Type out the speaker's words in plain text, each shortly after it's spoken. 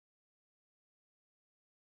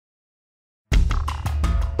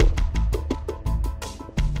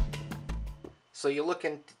So you're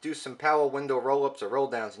looking to do some power window roll-ups or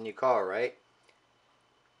roll-downs in your car, right?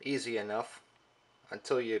 Easy enough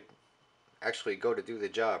until you actually go to do the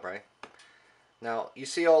job, right? Now, you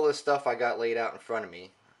see all this stuff I got laid out in front of me.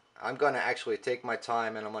 I'm going to actually take my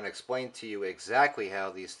time and I'm going to explain to you exactly how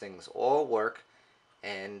these things all work,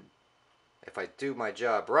 and if I do my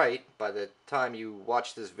job right, by the time you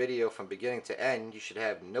watch this video from beginning to end, you should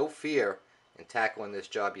have no fear in tackling this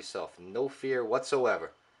job yourself. No fear whatsoever.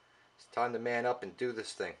 It's time to man up and do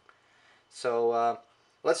this thing. So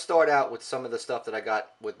let's start out with some of the stuff that I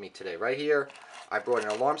got with me today. Right here, I brought an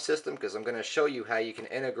alarm system because I'm going to show you how you can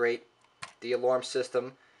integrate the alarm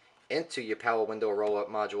system into your power window roll-up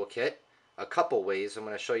module kit. A couple ways. I'm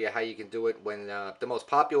going to show you how you can do it when the most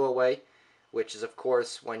popular way, which is of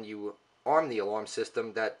course when you arm the alarm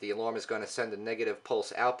system, that the alarm is going to send a negative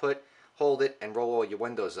pulse output, hold it, and roll all your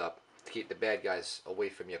windows up to keep the bad guys away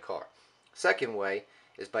from your car. Second way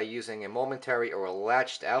is by using a momentary or a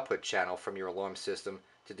latched output channel from your alarm system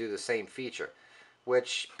to do the same feature,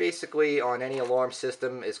 which basically on any alarm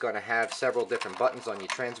system is going to have several different buttons on your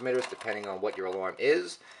transmitters depending on what your alarm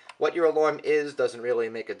is. What your alarm is doesn't really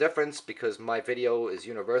make a difference because my video is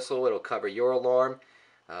universal. It'll cover your alarm,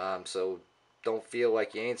 so don't feel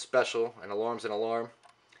like you ain't special. An alarm's an alarm.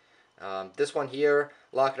 This one here,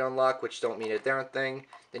 lock and unlock, which don't mean a darn thing.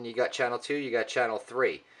 Then you got channel 2, you got channel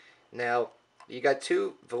 3. Now, you got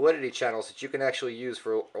two validity channels that you can actually use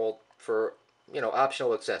for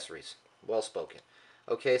optional accessories. Well spoken.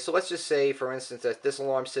 Okay, so let's just say, for instance, that this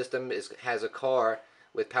alarm system has a car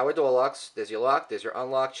with power door locks. There's your lock, there's your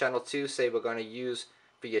unlock. Channel 2, say we're going to use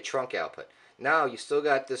for your trunk output. Now, you still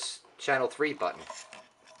got this channel 3 button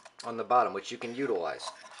on the bottom, which you can utilize.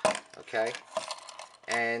 Okay?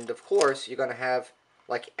 And, of course, you're going to have,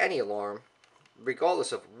 like any alarm,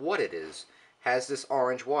 regardless of what it is, has this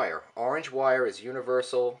orange wire. Orange wire is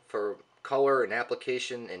universal for color and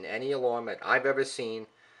application in any alarm that I've ever seen,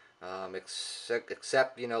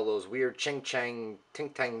 except those weird ching chang ting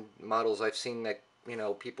tang models I've seen that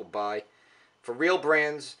people buy. For real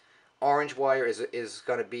brands, orange wire is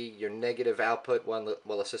going to be your negative output while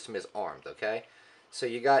the system is armed. Okay, so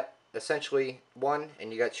you got essentially one,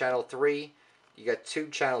 and you got channel 3. You got two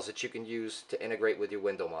channels that you can use to integrate with your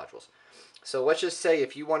window modules. So let's just say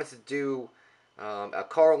if you wanted to do a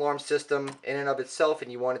car alarm system in and of itself,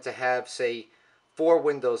 and you wanted to have, say, 4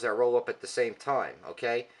 windows that roll up at the same time,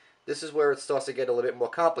 okay? This is where it starts to get a little bit more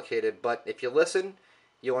complicated, but if you listen,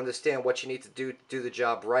 you'll understand what you need to do the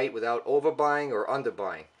job right without overbuying or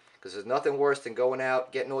underbuying. Because there's nothing worse than going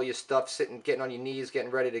out, getting all your stuff, getting on your knees, getting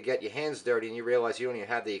ready to get your hands dirty, and you realize you don't even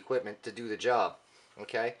have the equipment to do the job,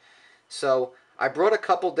 okay? So I brought a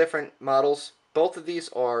couple different models. Both of these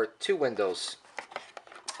are 2 windows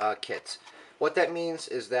kits. What that means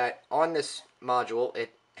is that on this module,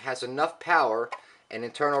 it has enough power and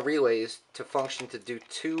internal relays to function to do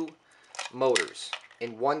 2 motors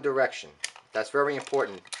in one direction. That's very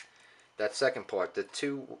important, that second part, the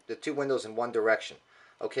two windows in one direction.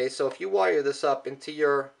 Okay, so if you wire this up into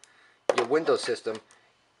your window system,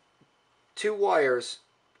 2 wires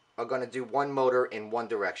are going to do 1 motor in one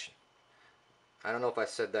direction. I don't know if I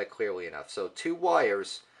said that clearly enough. So 2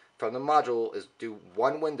 wires from the module is do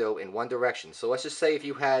 1 window in one direction. So let's just say if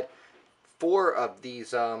you had 4 of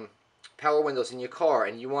these power windows in your car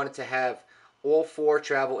and you wanted to have all 4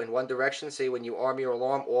 travel in one direction, say when you arm your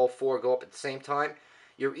alarm, all 4 go up at the same time,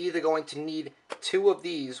 you're either going to need 2 of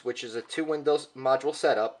these, which is a 2 windows module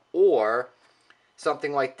setup, or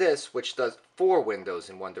something like this, which does 4 windows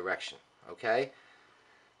in one direction. Okay?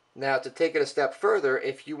 Now, to take it a step further,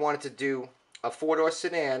 if you wanted to do a 4-door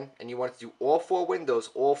sedan and you wanted to do all 4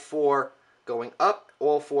 windows, all 4 going up,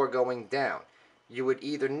 all 4 going down, you would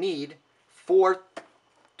either need 4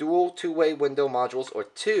 dual 2-way window modules or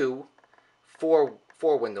 2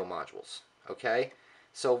 4-window modules. Okay?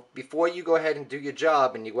 So before you go ahead and do your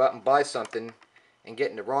job and you go out and buy something and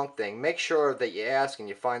getting the wrong thing, make sure that you ask and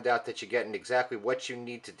you find out that you're getting exactly what you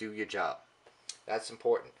need to do your job. That's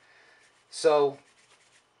important. So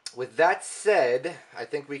with that said, I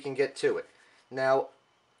think we can get to it. Now,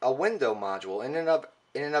 a window module in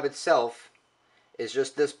and of itself is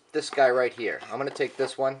just this guy right here. I'm going to take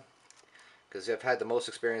this one because I've had the most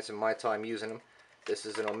experience in my time using them. This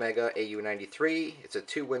is an Omega AU93. It's a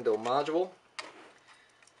 2-window module.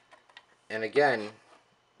 And again,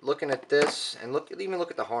 looking at this, and even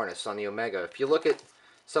look at the harness on the Omega. If you look at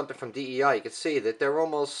something from DEI, you can see that they're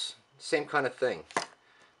almost the same kind of thing.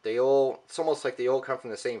 It's almost like they all come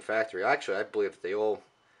from the same factory. Actually, I believe that they all,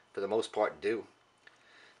 for the most part, do.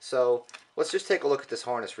 So let's just take a look at this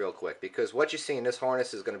harness real quick, because what you see in this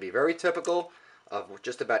harness is going to be very typical of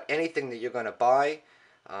just about anything that you're going to buy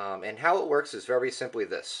And how it works is very simply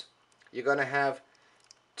this. You're going to have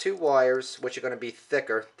two wires which are going to be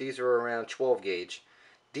thicker. These are around 12 gauge.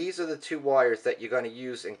 These are the two wires that you're going to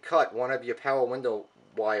use and cut one of your power window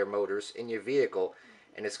wire motors in your vehicle,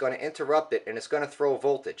 and it's going to interrupt it and it's going to throw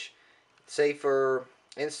voltage. Say for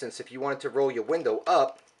instance, if you wanted to roll your window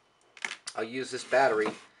up, I'll use this battery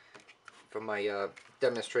for my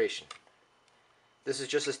demonstration. This is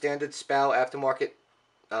just a standard SPAL aftermarket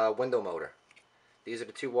window motor. These are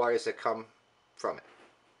the two wires that come from it.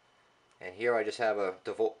 And here I just have a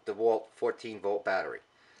DeWalt 14 volt battery.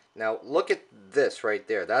 Now look at this right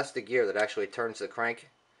there. That's the gear that actually turns the crank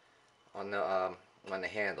on the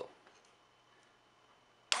handle.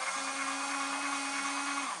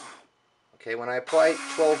 Okay, when I apply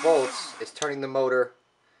 12 volts, it's turning the motor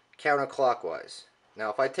counterclockwise.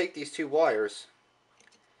 Now if I take these two wires,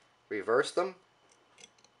 reverse them,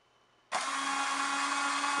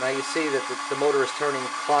 now you see that the motor is turning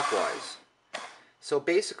clockwise. So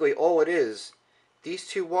basically all it is, these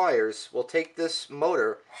two wires will take this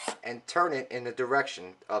motor and turn it in the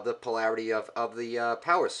direction of the polarity of the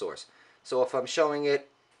power source. So if I'm showing it,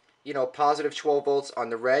 you know, positive 12 volts on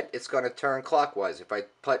the red, it's going to turn clockwise. If I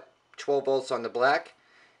put 12 volts on the black,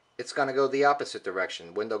 it's going to go the opposite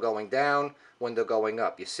direction. Window going down, window going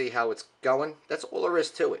up. You see how it's going? That's all there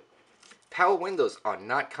is to it. Power windows are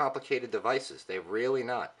not complicated devices. They're really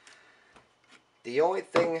not. The only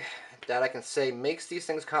thing that I can say makes these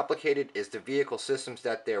things complicated is the vehicle systems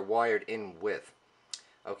that they're wired in with.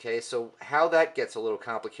 Okay, so how that gets a little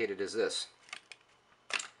complicated is this.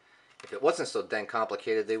 If it wasn't so dang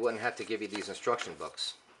complicated, they wouldn't have to give you these instruction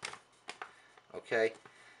books. Okay,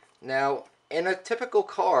 now in a typical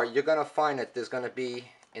car, you're going to find that there's going to be,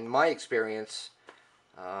 in my experience,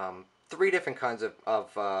 three different kinds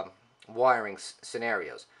of wiring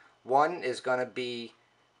scenarios. One is going to be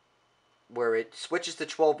where it switches to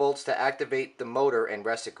 12 volts to activate the motor and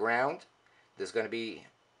rest at ground. There's going to be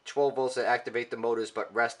 12 volts that activate the motors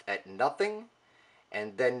but rest at nothing.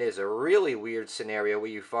 And then there's a really weird scenario where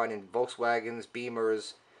you find in Volkswagens,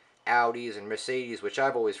 Beamers, Audis, and Mercedes, which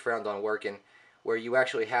I've always frowned on working, where you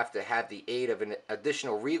actually have to have the aid of an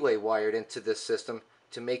additional relay wired into this system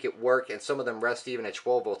to make it work, and some of them rest even at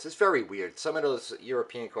 12 volts. It's very weird. Some of those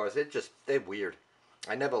European cars, they're weird.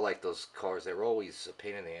 I never liked those cars. They were always a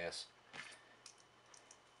pain in the ass.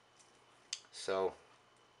 So,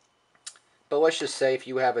 but let's just say if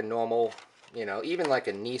you have a normal, you know, even like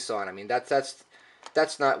a Nissan, I mean, that's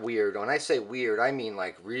not weird. When I say weird, I mean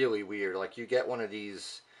like really weird. Like you get one of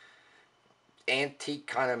these antique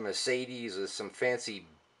kind of Mercedes or some fancy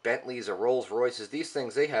Bentleys or Rolls Royces. These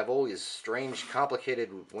things, they have all these strange, complicated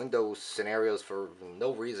window scenarios for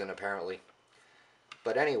no reason apparently.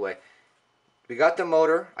 But anyway, we got the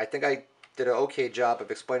motor. I think I did an okay job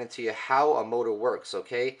of explaining to you how a motor works,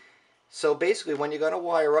 okay? So basically when you're going to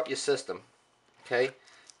wire up your system, okay,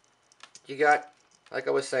 you got, like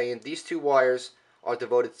I was saying, these two wires are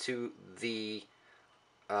devoted to the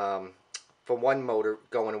for one motor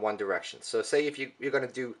going in one direction. So say if you're going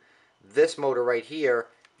to do this motor right here,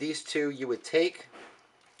 these two you would take.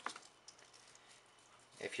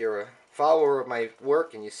 If you're a follower of my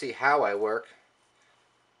work and you see how I work,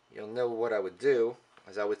 you'll know what I would do.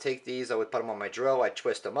 Is I would take these, I would put them on my drill, I'd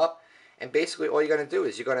twist them up, and basically all you're going to do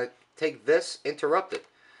is you're going to take this, interrupt it.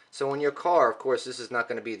 So in your car, of course, this is not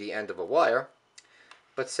going to be the end of a wire,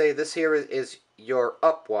 but say this here is your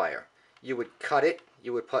up wire. You would cut it,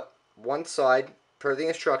 you would put one side per the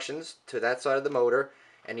instructions to that side of the motor,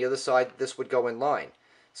 and the other side this would go in line.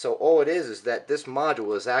 So all it is that this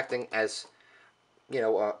module is acting as, you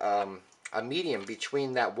know, a medium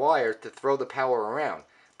between that wire to throw the power around.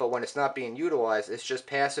 But when it's not being utilized, it's just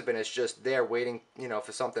passive and it's just there waiting, you know,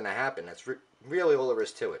 for something to happen. That's really all there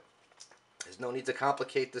is to it. There's no need to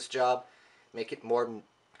complicate this job, make it more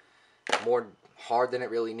hard than it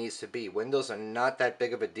really needs to be. Windows are not that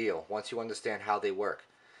big of a deal once you understand how they work.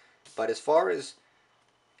 But as far as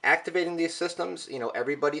activating these systems, you know,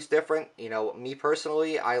 everybody's different. You know, me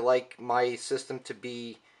personally, I like my system to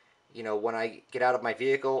be, you know, when I get out of my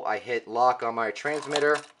vehicle, I hit lock on my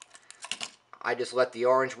transmitter. I just let the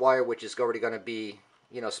orange wire, which is already going to be,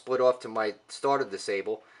 you know, split off to my starter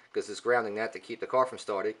disable, because it's grounding that to keep the car from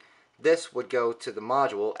starting. This would go to the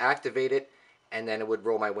module, activate it, and then it would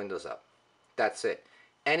roll my windows up. That's it.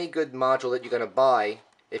 Any good module that you're going to buy,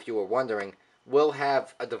 if you were wondering, will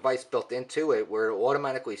have a device built into it where it will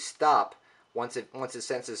automatically stop once it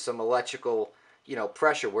senses some electrical, you know,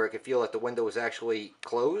 pressure where it can feel that the window is actually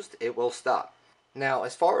closed. It will stop. Now,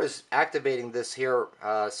 as far as activating this here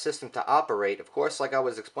system to operate, of course, like I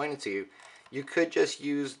was explaining to you, you could just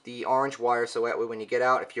use the orange wire so that way when you get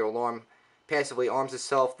out, if your alarm passively arms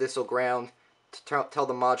itself, this will ground to tell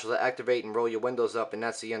the module to activate and roll your windows up, and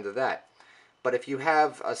that's the end of that. But if you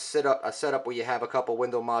have a setup where you have a couple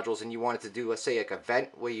window modules and you wanted to do, let's say, like a vent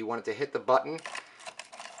where you wanted to hit the button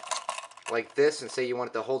like this, and say you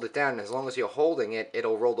wanted to hold it down, and as long as you're holding it,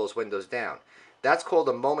 it'll roll those windows down. That's called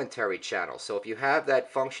a momentary channel. So if you have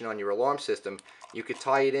that function on your alarm system, you could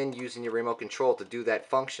tie it in using your remote control to do that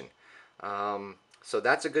function. So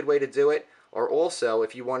that's a good way to do it. Or also,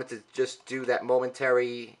 if you wanted to just do that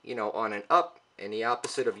momentary, on and up, and the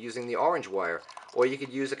opposite of using the orange wire. Or you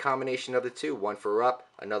could use a combination of the two, one for up,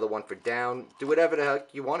 another one for down. Do whatever the heck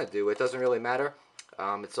you want to do. It doesn't really matter.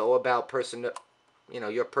 It's all about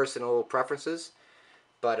your personal preferences.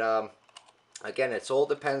 But again, it all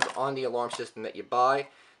depends on the alarm system that you buy.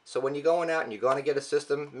 So when you're going out and you're going to get a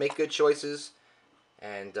system, make good choices,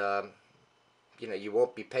 and you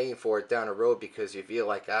won't be paying for it down the road because you feel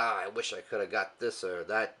like, I wish I could have got this or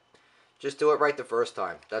that. Just do it right the first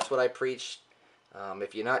time. That's what I preach.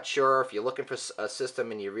 If you're not sure, if you're looking for a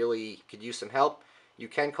system and you really could use some help, you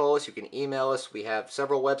can call us, you can email us. We have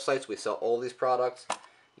several websites. We sell all these products.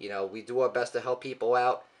 We do our best to help people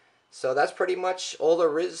out. So that's pretty much all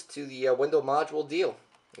there is to the window module deal.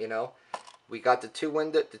 We got the two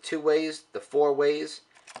ways, the 4 ways.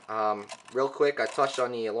 Real quick, I touched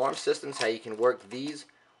on the alarm systems, how you can work these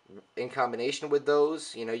in combination with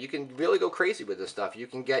those. You can really go crazy with this stuff. You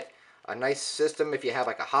can get a nice system if you have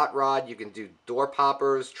like a hot rod. You can do door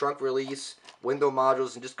poppers, trunk release, window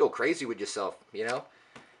modules, and just go crazy with yourself.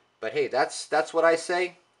 But hey, that's what I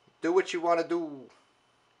say. Do what you want to do.